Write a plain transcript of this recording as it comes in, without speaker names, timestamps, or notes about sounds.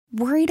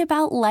Worried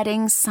about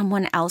letting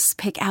someone else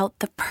pick out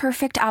the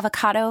perfect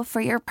avocado for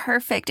your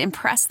perfect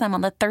impress them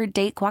on the third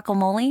date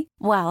guacamole?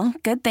 Well,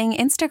 good thing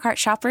Instacart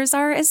shoppers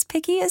are as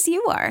picky as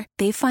you are.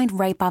 They find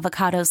ripe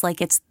avocados like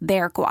it's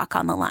their guac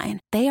on the line.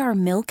 They are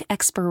milk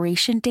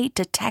expiration date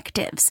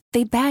detectives.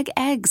 They bag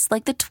eggs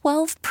like the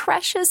 12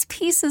 precious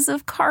pieces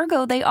of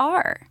cargo they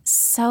are.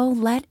 So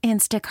let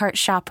Instacart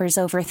shoppers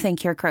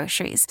overthink your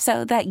groceries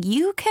so that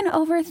you can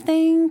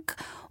overthink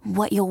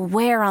what you'll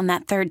wear on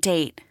that third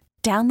date.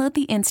 Download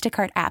the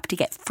Instacart app to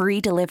get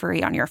free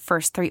delivery on your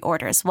first 3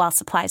 orders while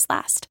supplies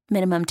last.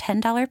 Minimum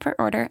 $10 per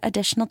order.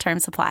 Additional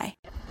terms apply.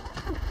 The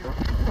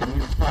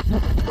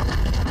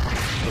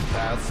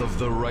path of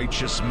the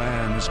righteous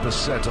man is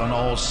beset on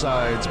all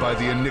sides by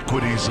the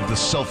iniquities of the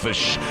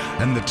selfish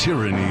and the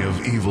tyranny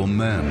of evil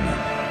men.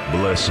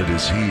 Blessed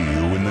is he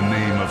who in the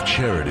name of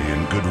charity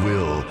and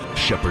goodwill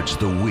shepherds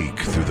the weak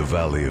through the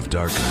valley of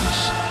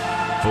darkness.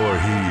 For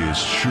he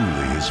is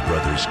truly his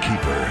brother's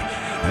keeper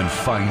and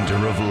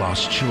finder of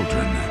lost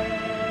children.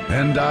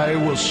 And I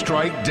will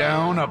strike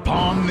down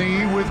upon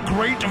thee with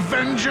great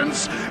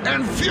vengeance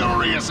and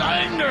furious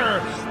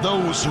anger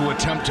those who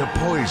attempt to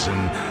poison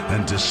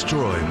and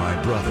destroy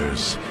my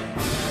brothers.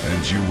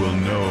 And you will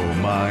know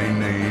my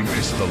name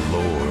is the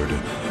Lord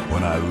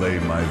when I lay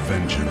my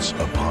vengeance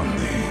upon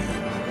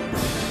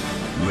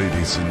thee.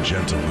 Ladies and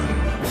gentlemen,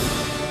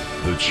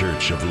 the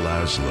Church of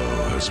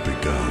Laszlo has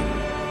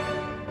begun.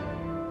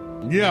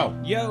 Yo.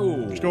 Yo.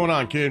 What's going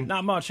on, kid?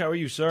 Not much. How are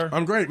you, sir?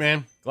 I'm great,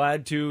 man.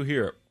 Glad to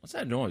hear it. What's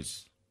that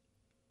noise?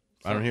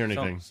 I don't hear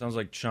anything. Sounds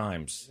like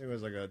chimes. It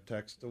was like a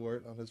text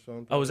alert on his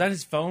phone. Oh, is that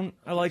his phone?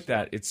 I like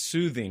that. It's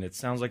soothing. It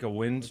sounds like a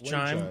wind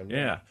chime.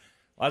 Yeah.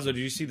 Lazo, did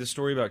you see the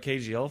story about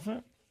Cage the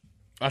Elephant?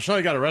 I saw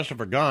he got arrested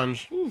for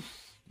guns.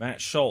 Matt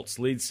Schultz,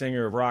 lead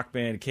singer of rock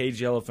band Cage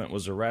the Elephant,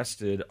 was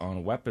arrested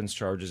on weapons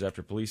charges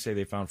after police say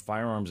they found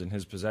firearms in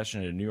his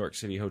possession at a New York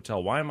City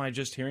hotel. Why am I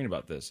just hearing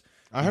about this?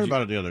 I heard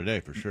about it the other day,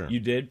 for sure. You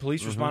did?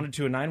 Police responded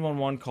to a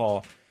 911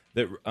 call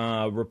that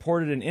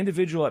reported an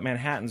individual at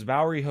Manhattan's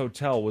Bowery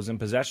Hotel was in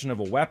possession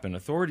of a weapon.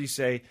 Authorities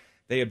say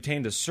they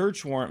obtained a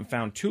search warrant and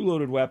found 2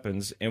 loaded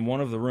weapons in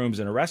one of the rooms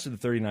and arrested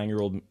the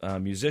 39-year-old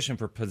musician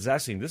for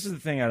possessing, this is the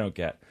thing I don't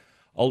get,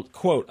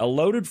 quote, a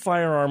loaded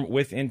firearm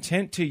with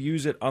intent to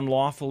use it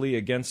unlawfully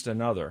against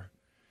another.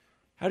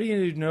 How do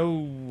you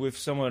know if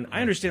someone...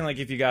 I understand, like,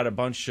 if you got a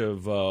bunch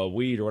of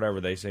weed or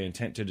whatever they say,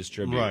 intent to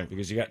distribute, right,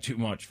 because you got too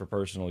much for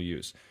personal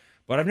use.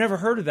 But I've never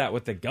heard of that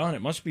with the gun.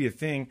 It must be a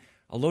thing.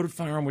 A loaded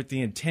firearm with the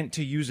intent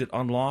to use it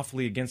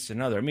unlawfully against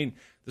another. I mean,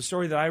 the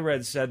story that I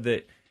read said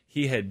that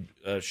he had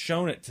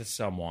shown it to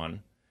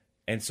someone,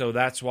 and so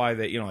that's why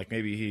they, like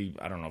maybe he,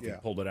 I don't know if he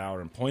pulled it out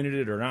and pointed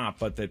it or not,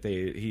 but that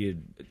he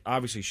had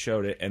obviously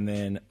showed it, and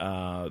then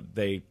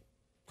they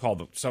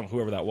called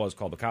whoever that was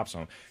called the cops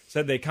on him.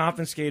 Said they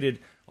confiscated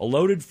a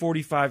loaded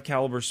 .45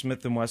 caliber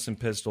Smith & Wesson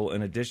pistol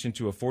in addition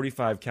to a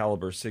 .45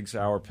 caliber Sig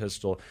Sauer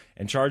pistol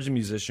and charged the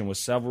musician with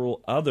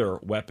several other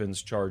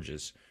weapons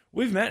charges.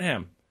 We've met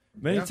him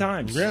many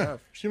times. Yeah,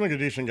 seemed like a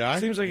decent guy.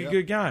 Seems like a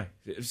good guy.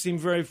 It seemed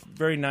very,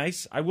 very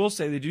nice. I will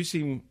say they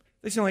seem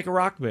like a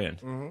rock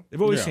band.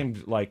 They've always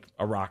seemed like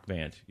a rock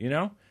band,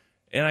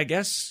 And I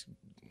guess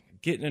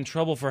getting in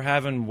trouble for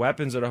having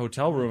weapons at a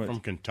hotel room. From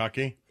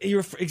Kentucky?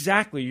 You're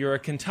a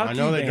Kentucky I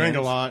know they band. drink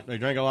a lot. They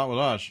drink a lot with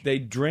us. They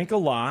drink a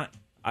lot.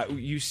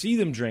 You see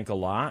them drink a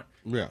lot.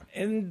 Yeah.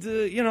 And,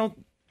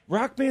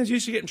 rock bands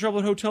used to get in trouble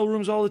at hotel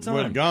rooms all the time.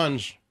 With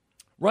guns.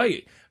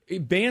 Right.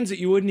 Bands that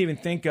you wouldn't even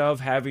think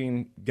of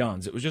having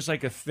guns. It was just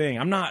like a thing.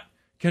 I'm not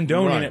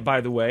condoning it,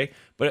 by the way,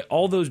 but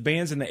all those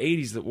bands in the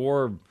 80s that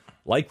wore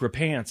lycra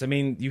pants, I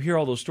mean, you hear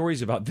all those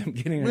stories about them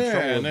getting in trouble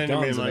and with then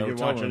guns. you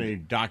watch any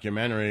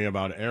documentary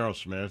about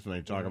Aerosmith, and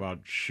they talk about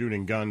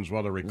shooting guns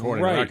while they're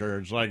recording Right.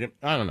 records. Like,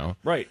 I don't know.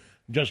 Right.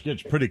 Just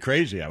gets pretty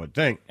crazy, I would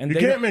think. And you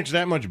can't mix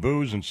that much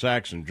booze and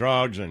sex and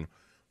drugs and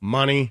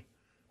money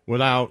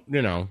without,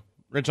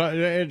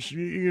 it's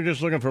you're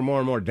just looking for more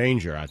and more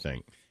danger, I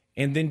think.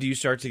 And then do you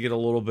start to get a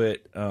little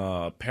bit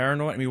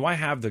paranoid? I mean, why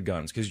have the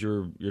guns? Because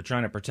you're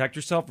trying to protect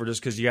yourself, or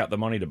just because you got the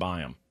money to buy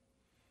them?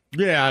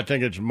 Yeah, I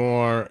think it's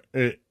more.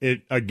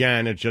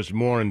 It's just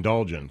more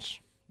indulgence.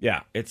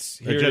 Yeah, it's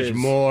just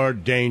more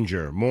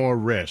danger, more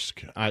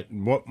risk.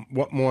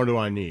 What more do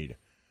I need?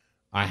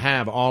 I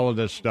have all of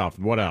this stuff.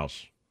 What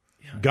else?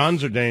 Yeah.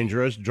 Guns are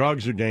dangerous.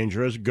 Drugs are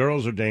dangerous.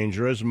 Girls are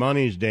dangerous.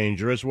 Money's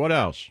dangerous. What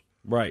else?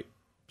 Right.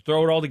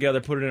 Throw it all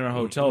together, put it in a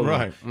hotel room.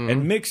 Right. Mm-hmm.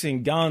 And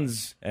mixing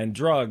guns and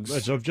drugs.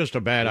 It's just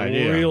a bad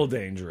idea. Real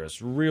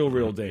dangerous. Real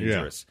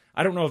dangerous. Yeah.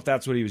 I don't know if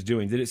that's what he was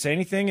doing. Did it say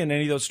anything in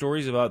any of those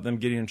stories about them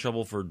getting in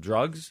trouble for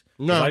drugs?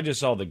 No. I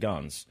just saw the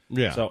guns.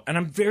 Yeah. So, and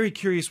I'm very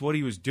curious what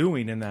he was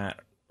doing in that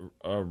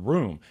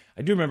room.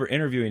 I do remember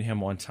interviewing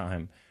him one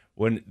time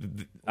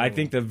when I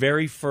think the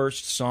very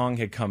first song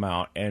had come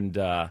out,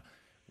 and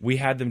we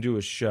had them do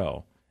a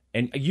show.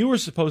 And you were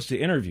supposed to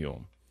interview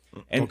him.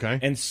 Okay.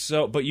 And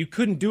so, but you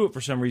couldn't do it for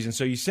some reason,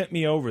 so you sent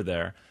me over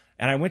there,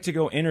 and I went to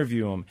go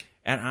interview him,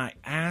 and I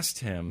asked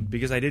him,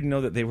 because I didn't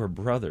know that they were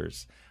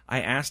brothers, I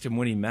asked him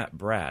when he met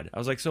Brad. I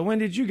was like, so when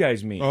did you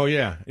guys meet? Oh,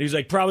 yeah. And he's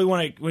like, probably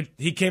when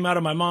he came out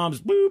of my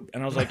mom's boop.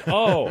 And I was like,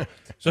 oh,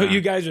 so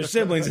you guys are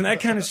siblings. And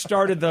that kind of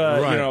started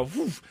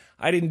the,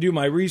 I didn't do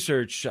my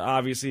research,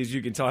 obviously, as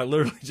you can tell. I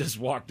literally just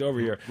walked over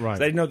here. Right.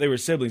 So I didn't know they were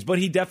siblings. But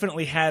he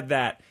definitely had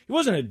that. He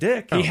wasn't a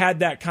dick. Oh. He had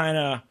that kind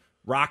of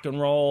rock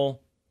and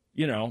roll,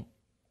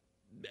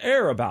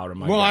 air about him.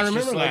 Well, I guess.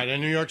 remember Just that in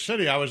New York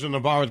City. I was in the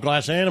bar with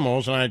Glass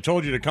Animals, and I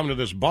told you to come to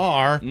this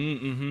bar,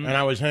 and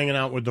I was hanging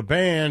out with the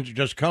band.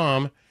 Just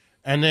come,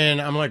 and then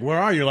I'm like, "Where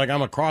are you?" Like,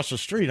 I'm across the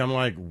street. I'm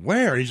like,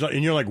 "Where?" He's like,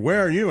 and you're like,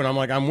 "Where are you?" And I'm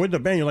like, "I'm with the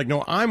band." You're like,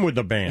 "No, I'm with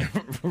the band."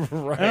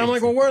 Right. And I'm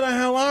like, "Well, where the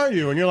hell are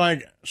you?" And you're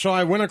like, "So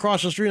I went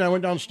across the street. And I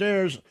went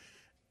downstairs."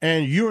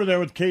 And you were there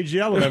with Cage the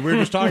Elephant. We were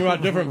just talking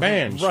about different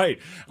bands. Right.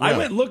 Yeah. I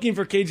went looking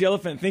for Cage the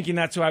Elephant thinking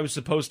that's who I was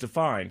supposed to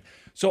find.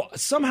 So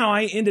somehow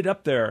I ended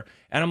up there,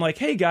 and I'm like,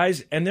 hey,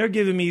 guys. And they're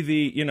giving me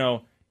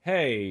the,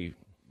 hey,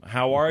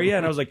 how are you?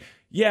 And I was like,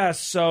 yeah,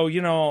 so,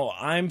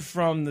 I'm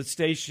from the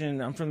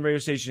radio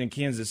station in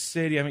Kansas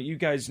City. I mean, you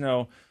guys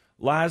know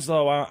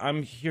Laszlo.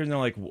 I'm here. And they're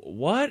like,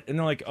 what? And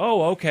they're like,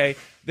 oh, okay.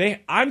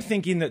 I'm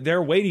thinking that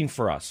they're waiting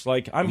for us.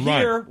 Like, I'm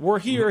here. We're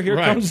here. Here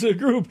comes the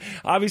group.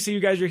 Obviously, you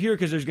guys are here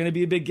because there's going to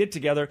be a big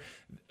get-together.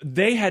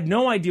 They had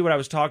no idea what I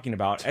was talking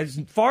about. As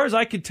far as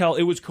I could tell,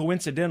 it was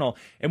coincidental.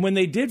 And when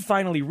they did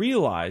finally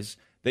realize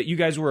that you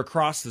guys were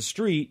across the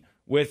street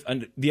with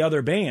the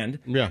other band,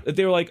 that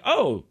they were like,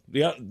 oh,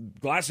 the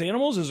Glass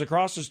Animals is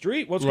across the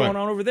street? What's going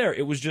on over there?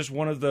 It was just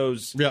one of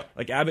those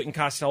like Abbott and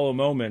Costello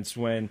moments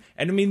when,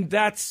 and I mean,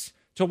 that's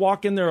to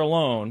walk in there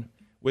alone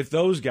with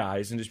those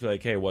guys and just be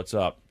like, hey, what's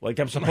up? Like,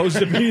 I'm supposed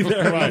to be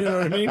there. You know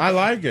what I mean? I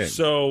like it.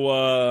 So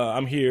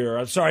I'm here.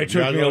 I'm sorry it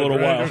took me a little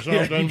while.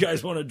 You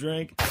guys want a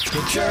drink?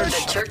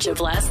 The Church of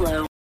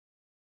Laszlo.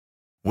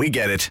 We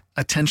get it.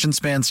 Attention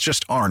spans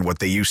just aren't what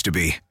they used to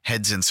be.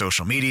 Heads in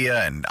social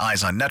media and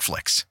eyes on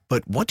Netflix.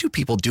 But what do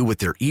people do with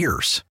their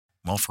ears?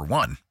 Well, for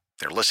one,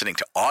 they're listening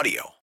to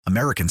audio.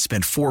 Americans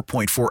spend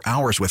 4.4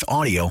 hours with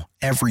audio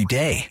every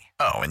day.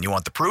 Oh, and you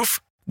want the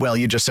proof? Well,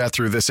 you just sat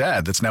through this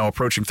ad that's now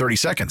approaching 30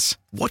 seconds.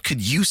 What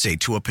could you say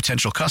to a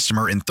potential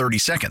customer in 30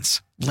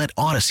 seconds? Let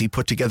Odyssey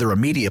put together a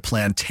media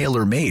plan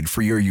tailor-made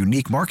for your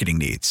unique marketing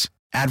needs.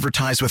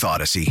 Advertise with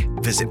Odyssey.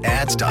 Visit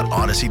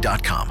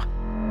ads.odyssey.com.